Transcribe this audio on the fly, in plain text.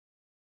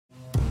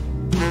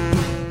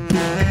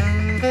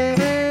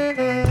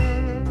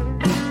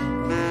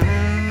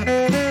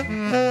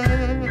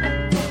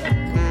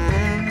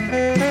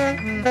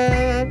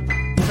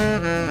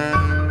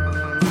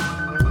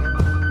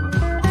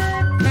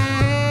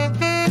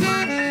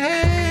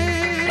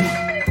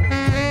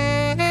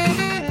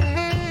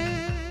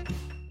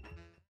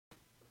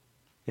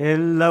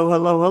Hello,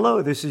 hello,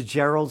 hello. This is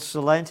Gerald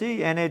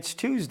Celente, and it's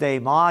Tuesday,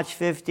 March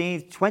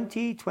 15th,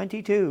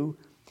 2022.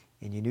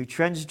 And your New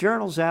Trends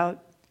Journal's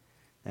out.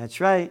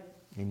 That's right.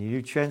 And your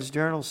New Trends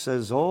Journal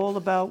says all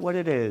about what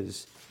it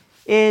is.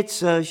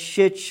 It's a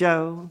shit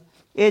show.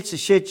 It's a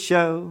shit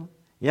show.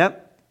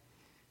 Yep.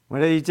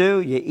 What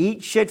do? You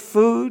eat shit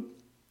food.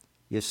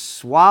 You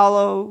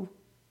swallow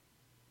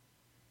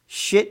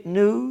shit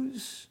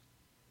news.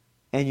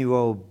 And you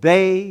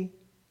obey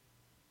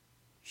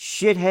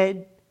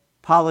shithead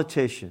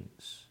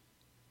politicians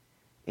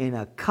in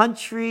a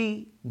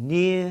country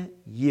near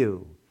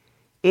you.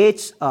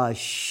 It's a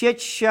shit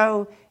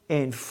show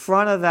in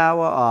front of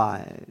our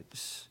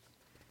eyes.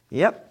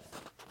 Yep.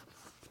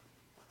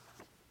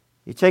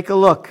 You take a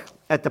look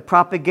at the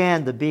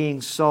propaganda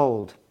being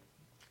sold.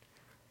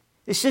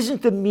 This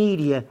isn't the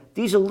media.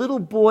 These are little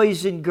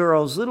boys and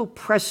girls, little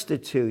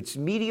prostitutes,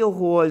 media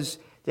whores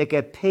that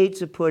get paid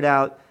to put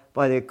out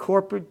by their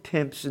corporate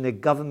pimps and their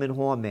government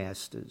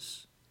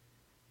whoremasters.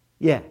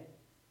 Yeah.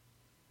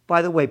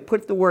 By the way,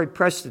 put the word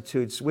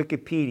prostitutes,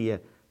 Wikipedia.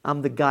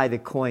 I'm the guy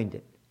that coined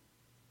it.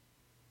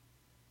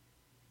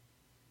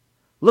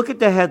 Look at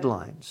the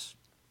headlines.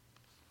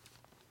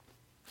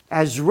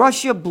 As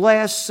Russia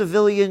blasts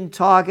civilian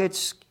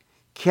targets,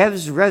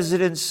 Kiev's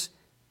residents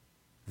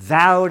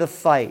vow to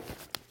fight.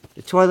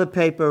 The toilet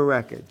paper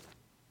record.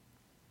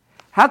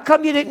 How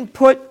come you didn't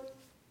put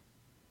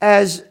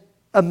as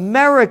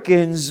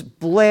Americans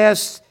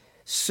blast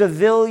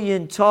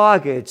civilian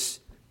targets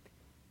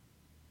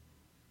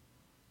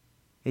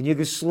in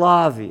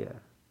Yugoslavia,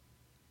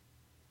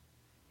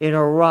 in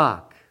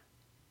Iraq,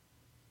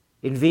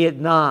 in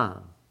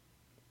Vietnam,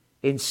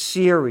 in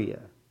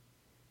Syria,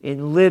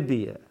 in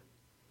Libya,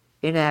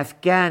 in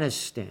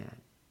Afghanistan?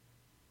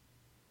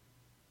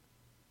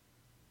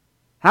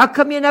 How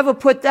come you never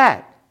put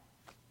that?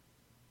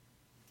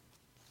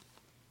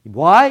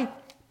 Why?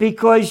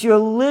 Because you're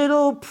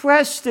little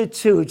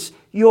prostitutes,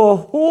 you're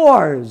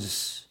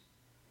whores,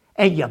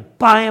 and you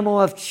buy them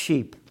off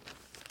cheap.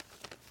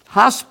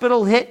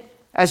 Hospital hit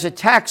as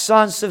attacks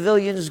on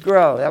civilians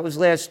grow. That was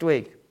last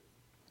week.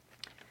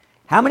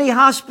 How many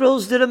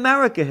hospitals did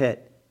America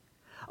hit?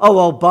 Oh,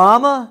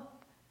 Obama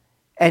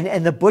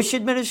and the Bush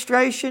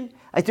administration?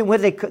 I think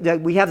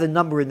we have the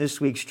number in this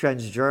week's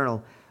Trends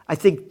Journal. I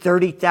think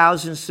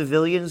 30,000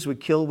 civilians were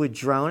killed with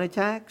drone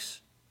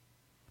attacks.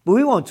 But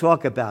we won't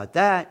talk about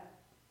that.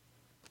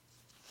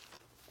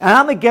 And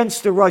I'm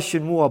against the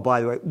Russian war,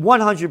 by the way,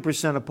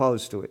 100%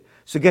 opposed to it.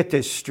 So get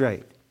this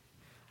straight.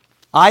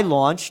 I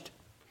launched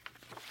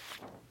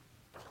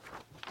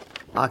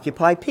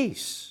Occupy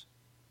Peace.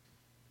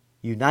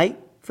 Unite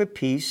for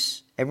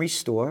peace and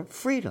restore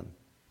freedom.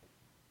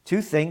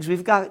 Two things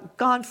we've got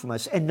gone from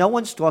us. And no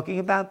one's talking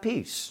about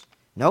peace.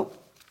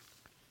 Nope.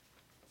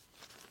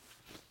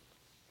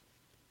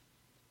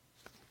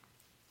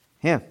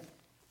 Here.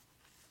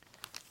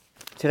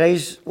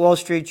 Today's Wall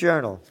Street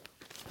Journal.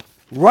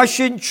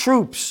 Russian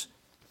troops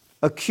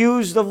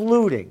accused of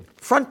looting.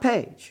 Front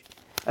page.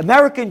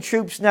 American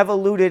troops never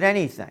looted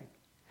anything.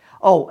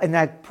 Oh, and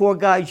that poor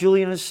guy,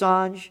 Julian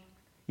Assange?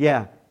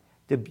 Yeah,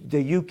 the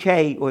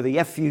UK or the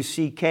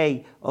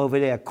FUCK over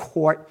there,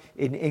 court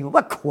in England.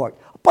 What court?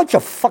 A bunch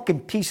of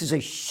fucking pieces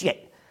of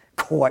shit.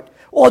 Court.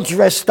 All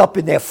dressed up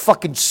in their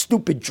fucking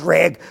stupid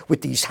drag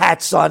with these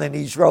hats on and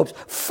these robes.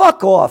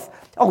 Fuck off.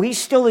 Oh,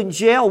 he's still in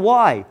jail.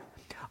 Why?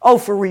 Oh,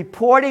 for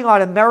reporting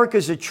on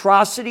America's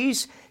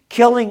atrocities,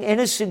 killing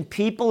innocent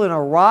people in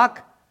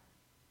Iraq?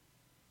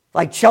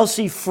 Like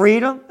Chelsea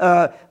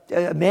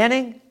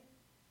Manning?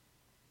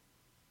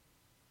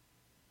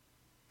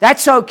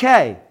 That's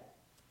okay.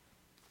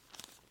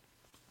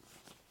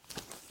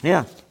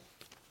 Yeah.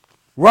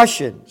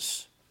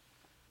 Russians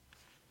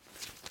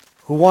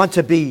who want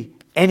to be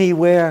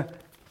anywhere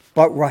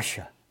but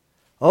Russia.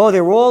 Oh,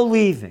 they're all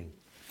leaving.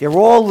 They're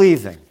all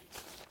leaving.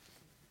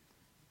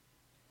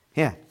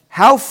 Yeah.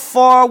 How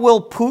far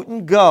will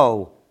Putin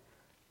go?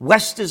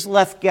 West is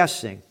left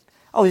guessing.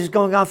 Oh, this is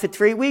going on for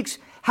 3 weeks?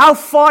 How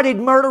far did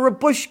murderer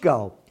Bush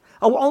go?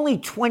 Oh, only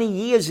 20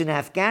 years in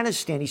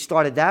Afghanistan. He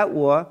started that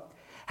war.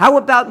 How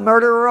about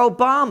murderer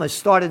Obama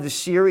started the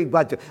Syria?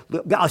 But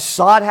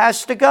Assad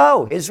has to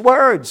go. His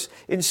words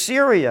in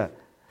Syria.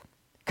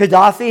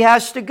 Gaddafi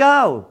has to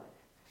go.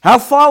 How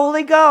far will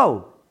he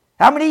go?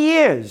 How many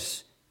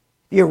years?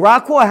 The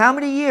Iraq War, how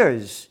many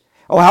years?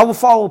 Oh, how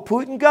far will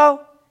Putin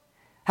go?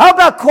 How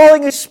about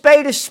calling a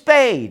spade a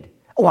spade?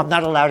 Oh, I'm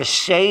not allowed to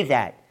say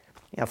that.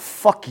 Yeah,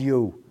 fuck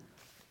you.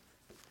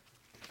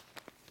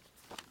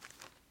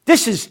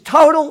 This is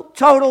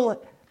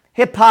total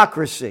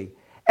hypocrisy.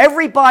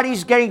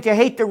 Everybody's getting to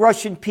hate the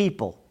Russian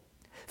people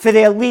for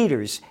their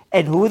leaders.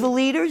 And who are the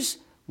leaders?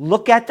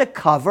 Look at the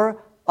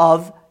cover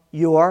of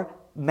your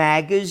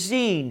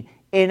magazine.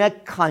 In a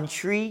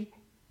country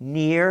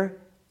near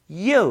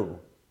you.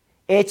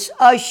 It's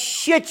a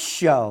shit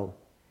show.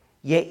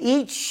 You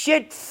eat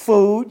shit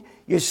food,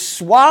 you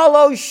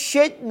swallow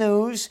shit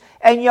news,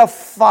 and you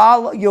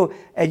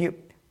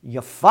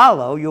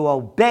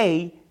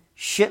obey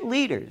shit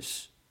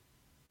leaders.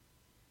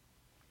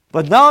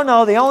 But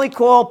no, they only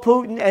call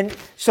Putin, and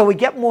so we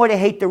get more to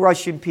hate the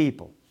Russian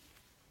people.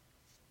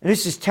 And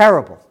this is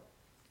terrible.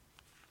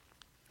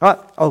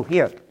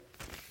 Here.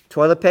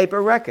 Toilet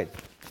paper record.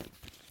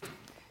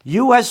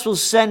 U.S. will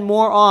send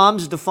more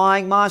arms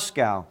defying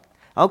Moscow.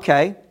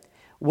 Okay.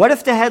 What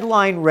if the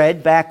headline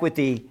read, back with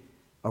the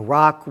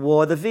Iraq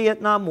War, the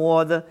Vietnam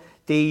War,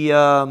 the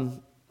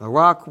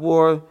Iraq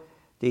War,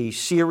 the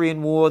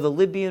Syrian War, the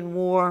Libyan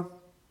War,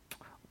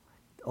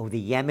 the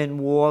Yemen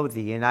War with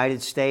the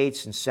United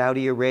States and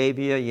Saudi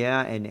Arabia,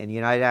 and the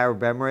United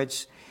Arab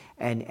Emirates,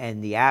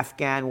 and the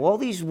Afghan, all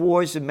these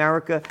wars,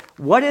 America.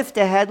 What if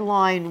the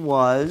headline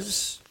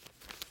was,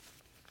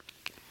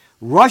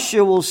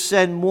 Russia will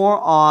send more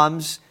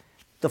arms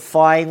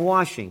defying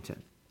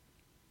Washington?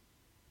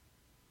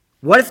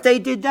 What if they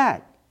did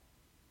that?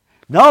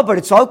 No, but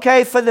it's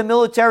okay for the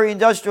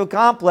military-industrial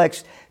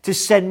complex to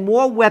send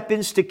more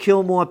weapons to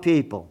kill more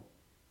people.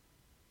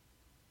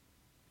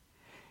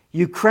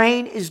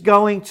 Ukraine is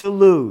going to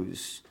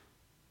lose.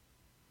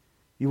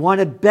 You want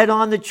to bet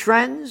on the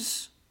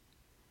trends?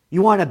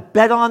 You want to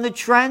bet on the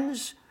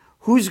trends?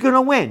 Who's going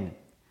to win?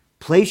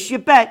 Place your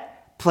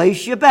bet.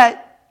 Place your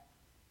bet.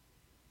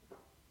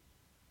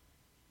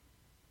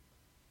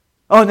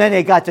 And then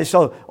they got this,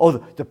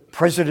 the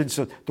presidents,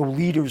 the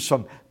leaders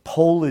from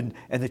Poland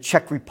and the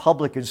Czech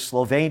Republic and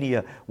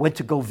Slovenia went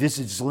to go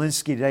visit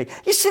Zelensky today.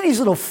 You see these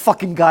little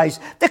fucking guys,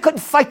 they couldn't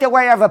fight their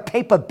way out of a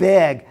paper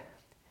bag.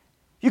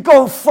 You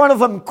go in front of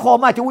them and call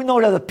them out, we know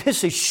they're the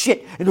piss of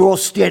shit, and they're all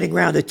standing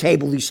around the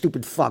table, these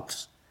stupid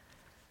fucks.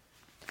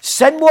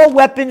 Send more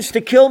weapons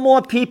to kill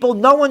more people.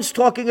 No one's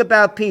talking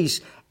about peace.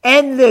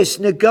 End this.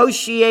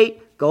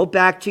 Negotiate. Go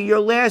back to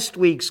your last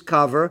week's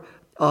cover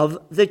of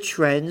the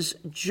Trends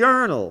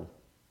Journal.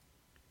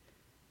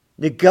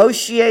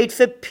 Negotiate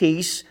for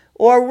peace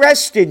or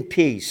rest in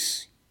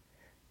peace.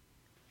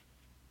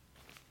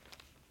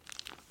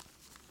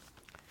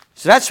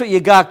 So that's what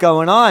you got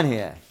going on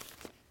here.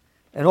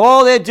 And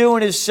all they're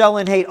doing is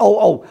selling hate.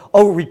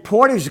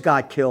 Reporters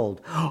got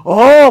killed.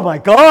 Oh my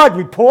God,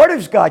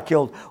 reporters got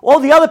killed. All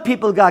the other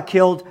people got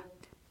killed.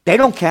 They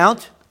don't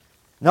count.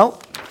 No,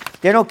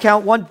 they don't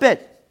count one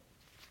bit.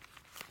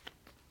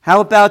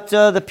 How about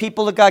the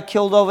people that got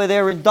killed over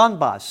there in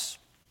Donbass?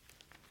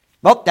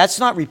 Well, that's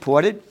not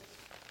reported.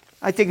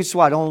 I think it's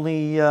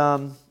only,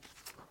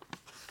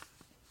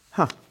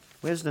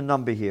 where's the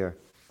number here?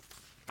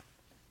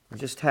 I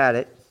just had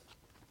it.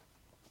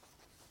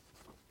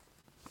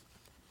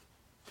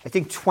 I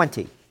think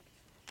 20.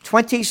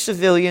 20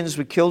 civilians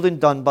were killed in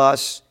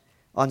Donbass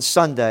on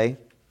Sunday,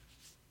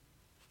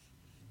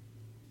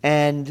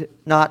 and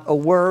not a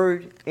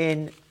word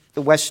in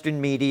the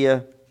Western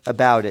media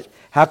about it.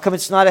 How come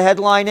it's not a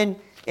headline in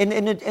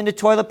the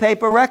toilet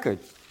paper record?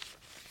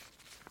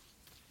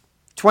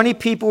 20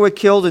 people were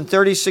killed and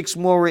 36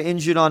 more were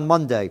injured on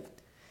Monday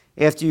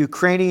after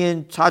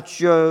Ukrainian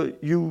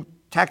Tatya-U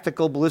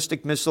tactical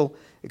ballistic missile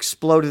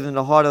exploded in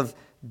the heart of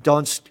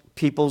Donetsk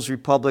People's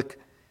Republic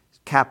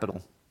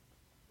capital.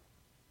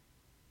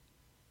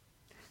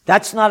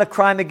 That's not a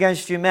crime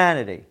against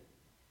humanity.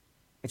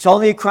 It's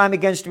only a crime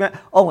against humanity.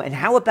 And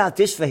how about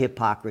this for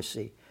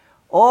hypocrisy?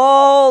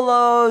 All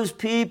those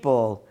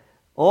people,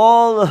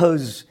 all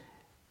those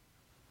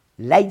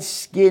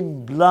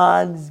light-skinned,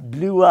 blonde,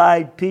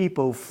 blue-eyed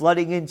people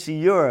flooding into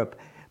Europe,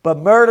 but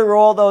murder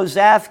all those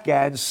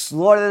Afghans,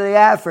 slaughter the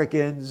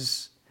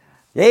Africans.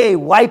 They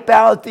wipe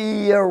out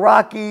the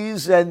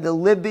Iraqis and the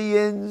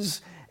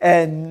Libyans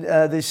and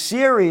the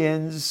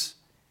Syrians.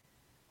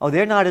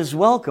 They're not as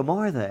welcome,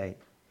 are they?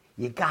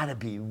 You gotta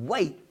be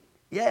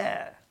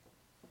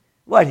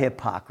What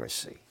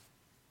hypocrisy.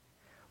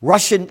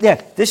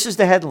 This is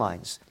the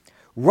headlines.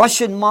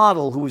 Russian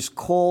model who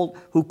called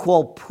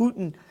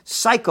Putin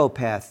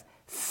psychopath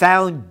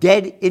found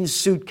dead in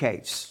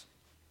suitcase.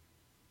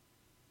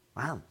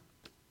 Wow.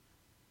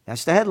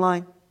 That's the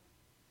headline.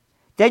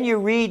 Then you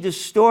read the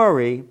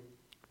story.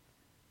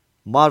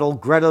 Model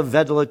Greta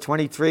Vedla,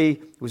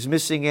 23, was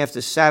missing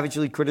after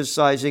savagely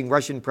criticizing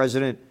Russian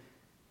President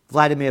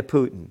Vladimir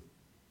Putin.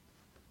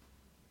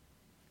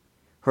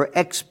 Her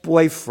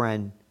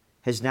ex-boyfriend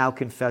has now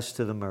confessed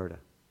to the murder.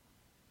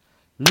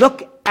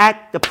 Look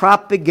at the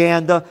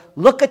propaganda.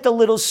 Look at the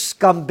little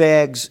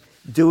scumbags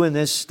doing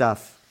this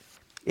stuff.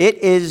 It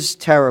is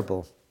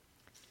terrible.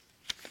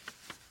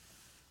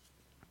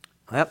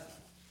 Yep.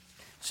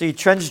 See,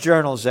 Trends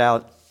Journal's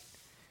out.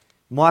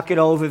 Market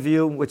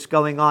overview, what's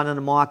going on in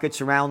the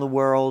markets around the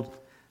world.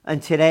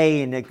 And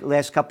today, in the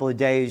last couple of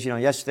days,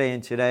 yesterday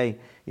and today,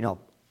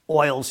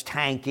 oil's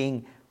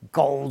tanking,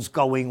 gold's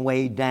going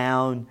way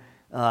down,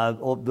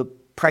 all the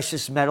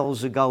precious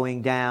metals are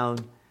going down,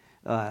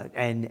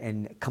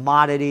 and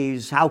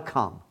commodities. How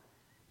come?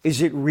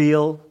 Is it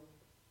real?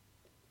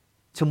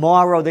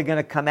 Tomorrow they're going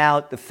to come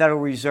out, the Federal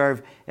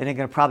Reserve, and they're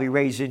going to probably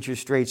raise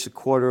interest rates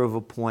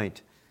 0.25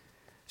 point.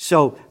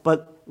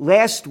 But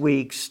last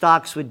week,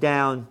 stocks were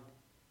down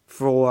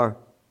for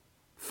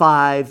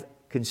 5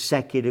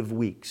 consecutive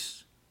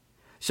weeks.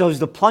 So is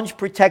the plunge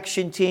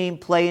protection team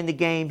playing the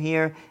game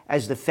here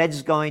as the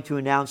Fed's going to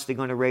announce they're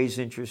going to raise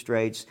interest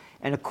rates,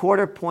 and a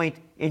 1/4 point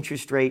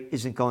interest rate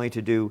isn't going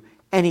to do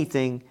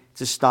anything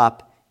to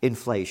stop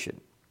inflation.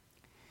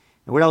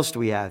 And what else do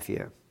we have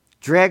here?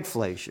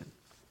 Dragflation.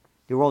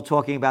 They were all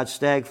talking about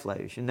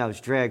stagflation. No, it's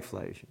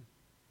dragflation.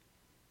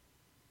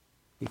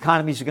 The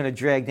economies are going to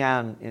drag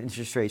down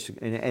interest rates,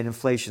 and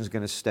inflation is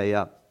going to stay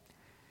up.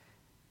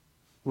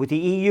 What the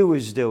EU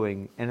is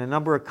doing in a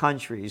number of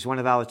countries, one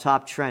of our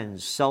top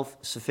trends,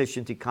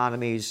 self-sufficient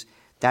economies,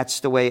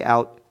 that's the way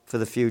out for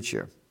the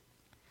future.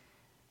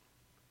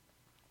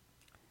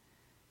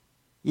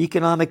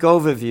 Economic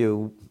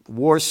overview.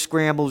 War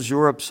scrambles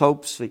Europe's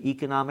hopes for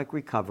economic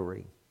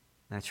recovery.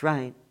 That's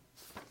right.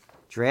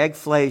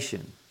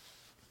 Dragflation.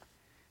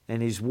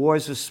 And these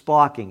wars are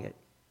sparking it.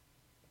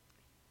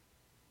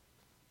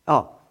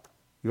 Oh,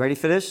 you ready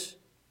for this?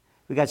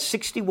 We got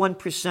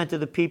 61% of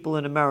the people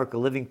in America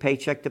living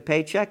paycheck to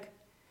paycheck.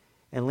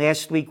 And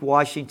last week,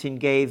 Washington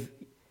gave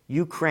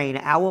Ukraine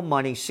our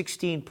money,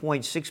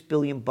 $16.6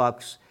 billion,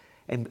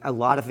 and a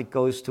lot of it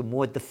goes to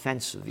more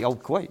defensive.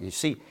 You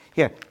see,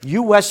 here,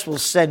 U.S. will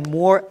send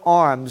more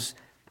arms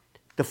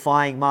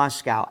defying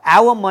Moscow.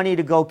 Our money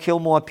to go kill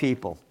more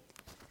people.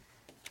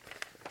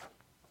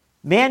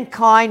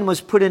 Mankind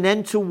must put an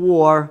end to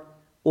war,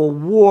 or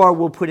war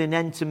will put an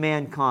end to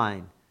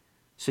mankind,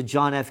 said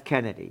John F.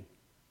 Kennedy,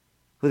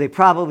 who they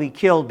probably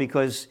killed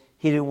because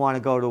he didn't want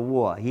to go to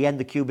war. He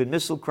ended the Cuban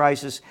Missile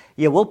Crisis.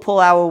 Yeah, we'll pull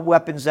our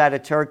weapons out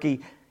of Turkey.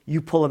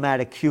 You pull them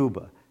out of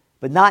Cuba.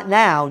 But not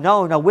now.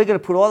 No, we're going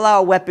to put all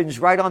our weapons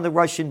right on the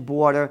Russian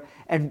border,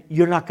 and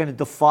you're not going to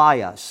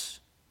defy us.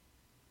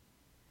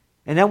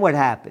 And then what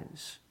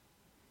happens?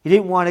 He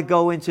didn't want to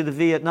go into the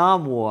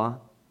Vietnam War.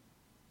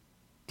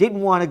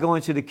 Didn't want to go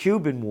into the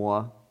Cuban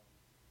War.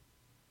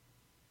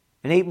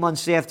 And 8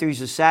 months after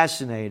he's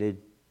assassinated,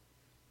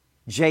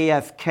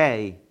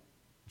 LBJ,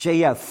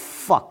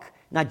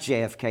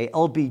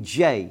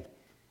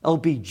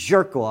 LB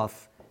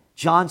Jerkoff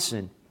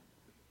Johnson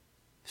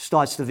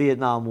starts the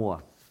Vietnam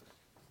War.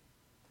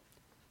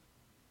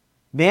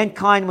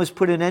 Mankind must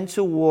put an end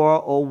to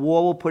war, or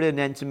war will put an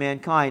end to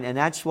mankind. And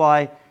that's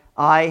why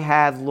I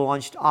have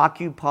launched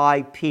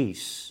Occupy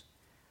Peace.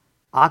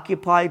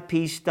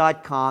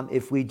 OccupyPeace.com.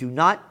 If we do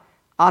not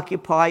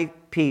occupy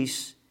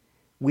peace,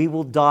 we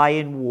will die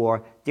in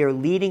war. They're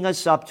leading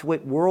us up to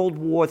it. World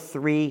War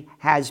III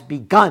has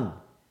begun.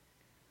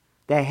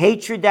 The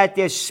hatred that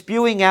they're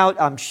spewing out,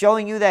 I'm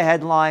showing you the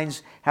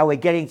headlines, how we're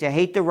getting to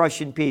hate the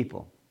Russian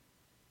people.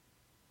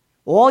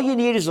 All you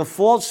need is a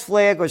false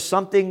flag or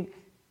something,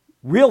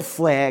 real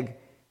flag,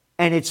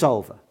 and it's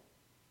over.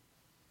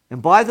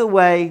 And by the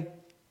way,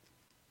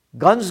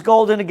 guns,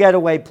 gold, and a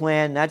getaway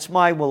plan, that's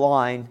my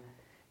line.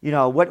 You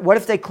know, what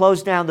if they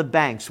close down the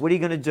banks? What are you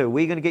going to do? Where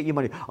are you going to get your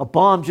money? A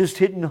bomb just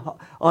hitting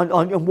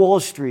on Wall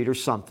Street or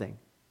something.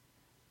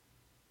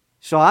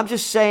 So I'm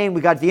just saying,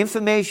 we got the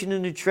information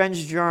in the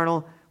Trends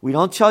Journal. We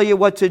don't tell you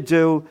what to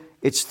do.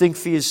 It's think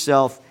for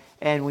yourself.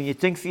 And when you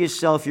think for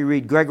yourself, you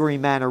read Gregory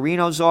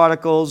Manarino's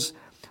articles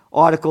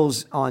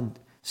on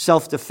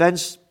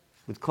self-defense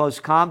with close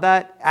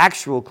combat,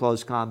 actual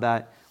close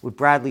combat with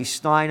Bradley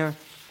Steiner.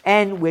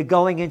 And we're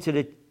going into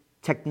the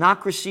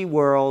technocracy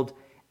world,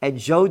 and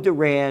Joe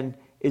Duran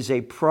is a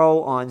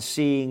pro on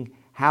seeing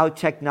how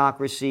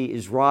technocracy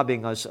is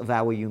robbing us of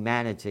our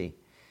humanity.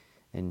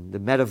 And the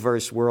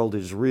metaverse world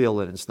is real,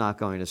 and it's not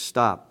going to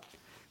stop.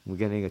 We're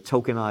getting a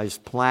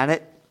tokenized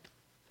planet,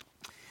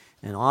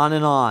 and on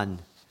and on.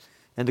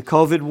 And the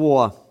COVID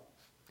war.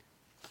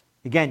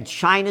 Again,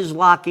 China's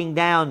locking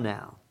down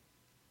now.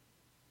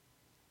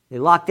 They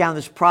locked down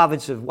this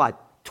province of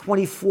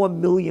 24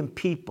 million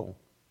people.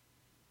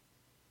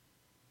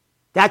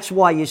 That's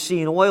why you're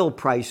seeing oil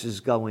prices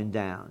going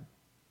down.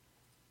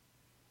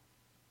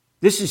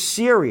 This is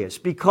serious,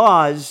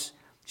 because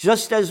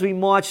just as we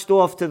marched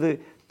off to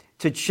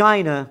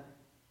China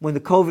when the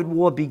COVID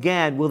war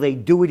began, will they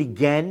do it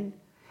again?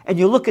 And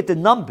you look at the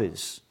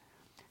numbers.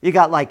 You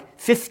got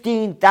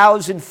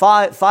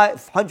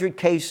 15,500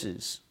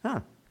 cases.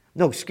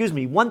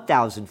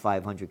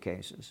 1,500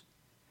 cases.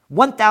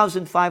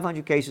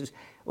 1,500 cases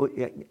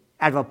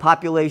out of a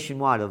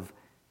population, of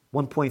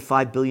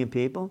 1.5 billion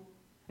people?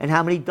 And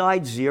how many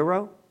died?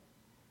 0.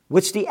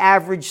 What's the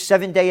average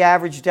 7-day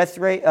average death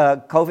rate,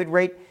 COVID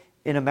rate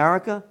in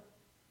America?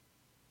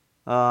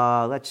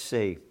 Let's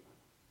see.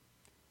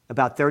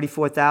 About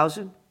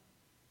 34,000.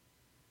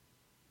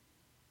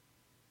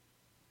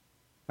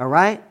 All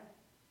right?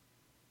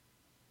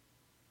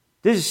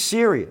 This is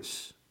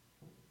serious.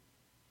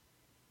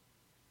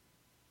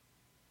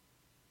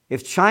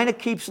 If China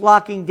keeps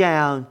locking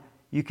down,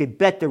 you could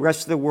bet the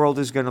rest of the world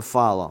is going to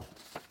follow.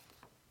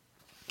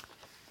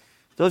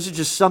 Those are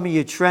just some of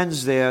your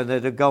trends there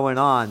that are going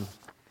on.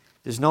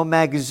 There's no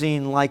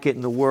magazine like it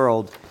in the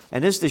world.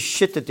 And this is the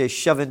shit that they're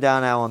shoving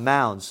down our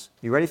mouths.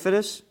 You ready for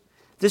this?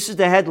 This is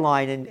the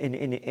headline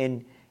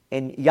in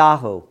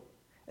Yahoo.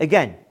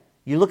 Again,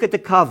 you look at the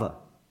cover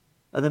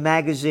of the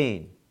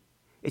magazine.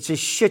 It's a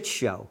shit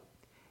show.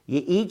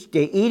 They're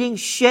eating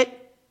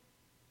shit,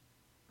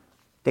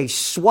 They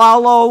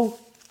swallow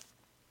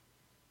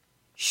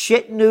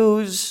shit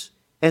news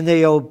and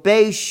they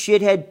obey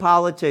shithead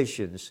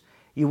politicians.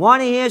 You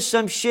want to hear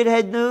some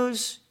shithead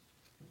news?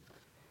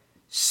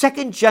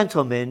 Second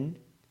gentleman,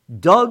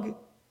 Doug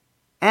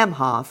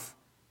Emhoff,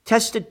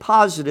 tested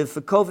positive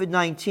for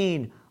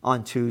COVID-19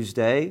 on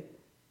Tuesday,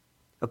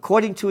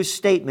 according to a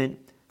statement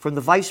from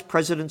the vice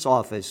president's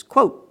office.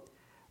 Quote,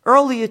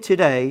 earlier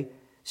today,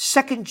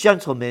 second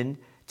gentleman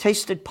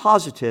tested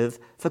positive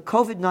for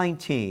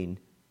COVID-19,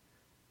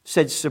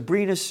 said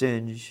Sabrina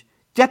Singh,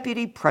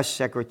 deputy press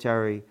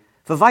secretary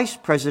for Vice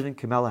President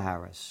Kamala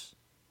Harris.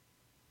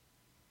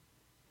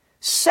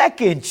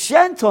 Second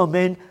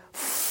gentleman?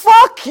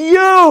 Fuck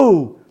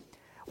you!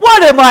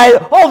 What am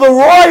I? Oh, the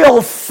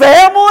royal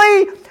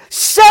family?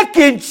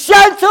 Second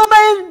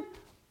gentleman?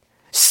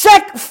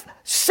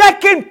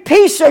 Second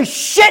piece of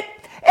shit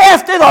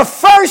after the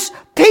first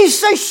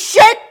piece of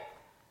shit?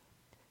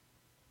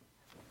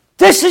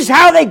 This is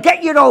how they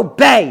get you to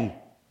obey.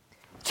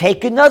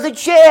 Take another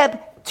jab.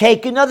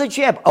 Take another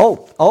jab.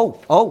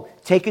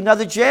 Take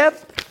another jab.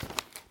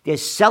 They're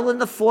selling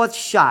the fourth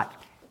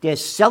shot. They're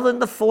selling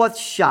the fourth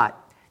shot.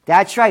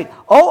 That's right.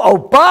 Oh,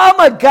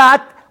 Obama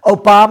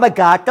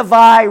got the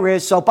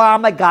virus.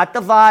 Obama got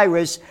the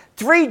virus.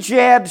 3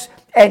 jabs,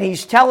 and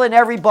he's telling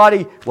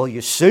everybody, well,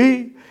 you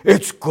see,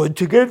 it's good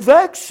to get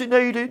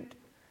vaccinated.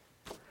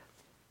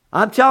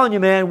 I'm telling you,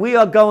 man, we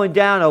are going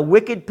down a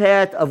wicked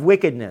path of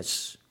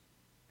wickedness.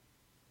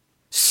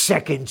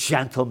 Second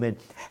gentleman.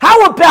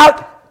 How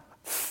about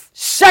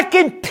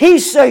second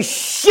piece of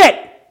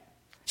shit?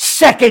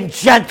 Second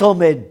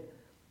gentleman.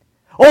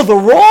 Oh, the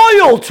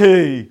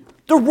royalty.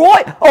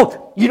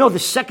 You know the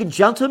second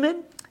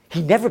gentleman?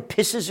 He never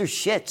pisses or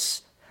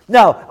shits.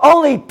 No,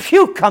 only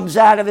puke comes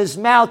out of his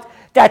mouth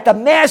that the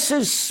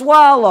masses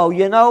swallow.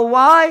 You know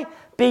why?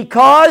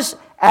 Because,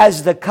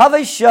 as the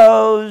cover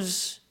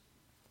shows,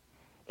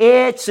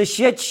 it's a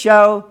shit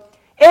show.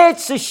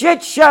 It's a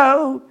shit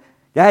show.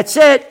 That's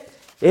it.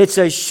 It's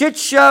a shit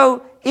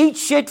show. Eat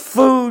shit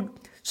food,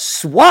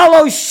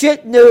 swallow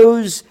shit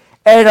news,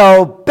 and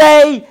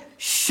obey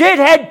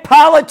shithead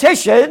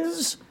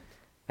politicians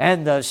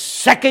and the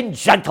second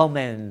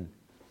gentleman.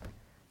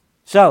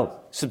 So,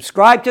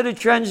 subscribe to the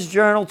Trends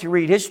Journal to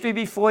read history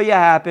before you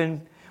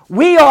happen.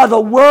 We are the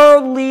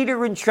world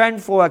leader in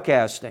trend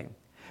forecasting.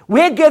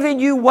 We're giving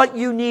you what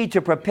you need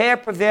to prepare,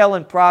 prevail,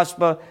 and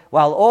prosper,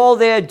 while all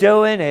they're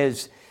doing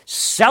is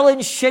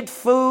selling shit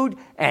food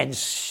and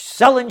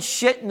selling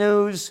shit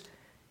news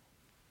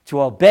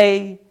to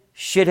obey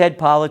shithead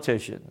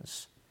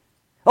politicians.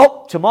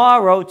 Oh,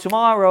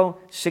 tomorrow,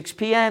 6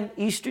 p.m.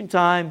 Eastern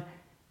Time,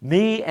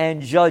 me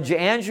and Judge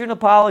Andrew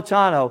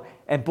Napolitano,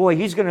 and boy,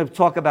 he's going to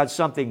talk about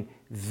something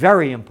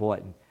very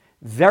important.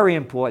 Very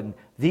important.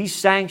 These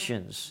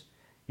sanctions,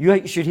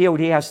 you should hear what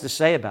he has to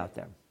say about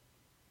them.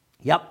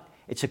 Yep,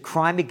 it's a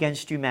crime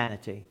against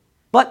humanity.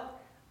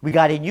 But we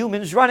got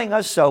inhumans running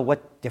us, so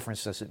what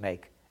difference does it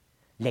make?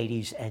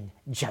 Ladies and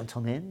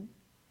gentlemen,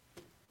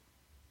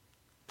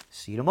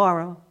 see you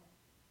tomorrow.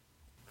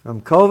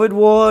 From COVID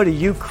war to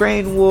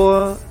Ukraine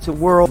war to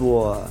world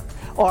war.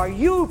 Are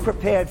you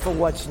prepared for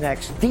what's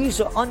next?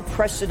 These are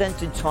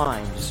unprecedented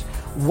times.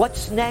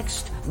 What's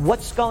next?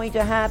 What's going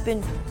to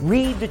happen?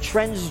 Read the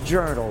Trends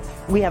Journal.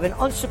 We have an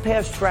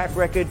unsurpassed track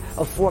record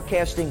of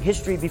forecasting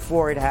history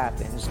before it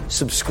happens.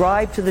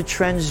 Subscribe to the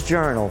Trends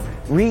Journal.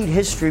 Read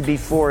history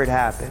before it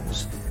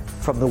happens.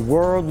 From the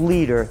world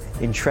leader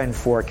in trend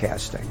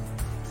forecasting.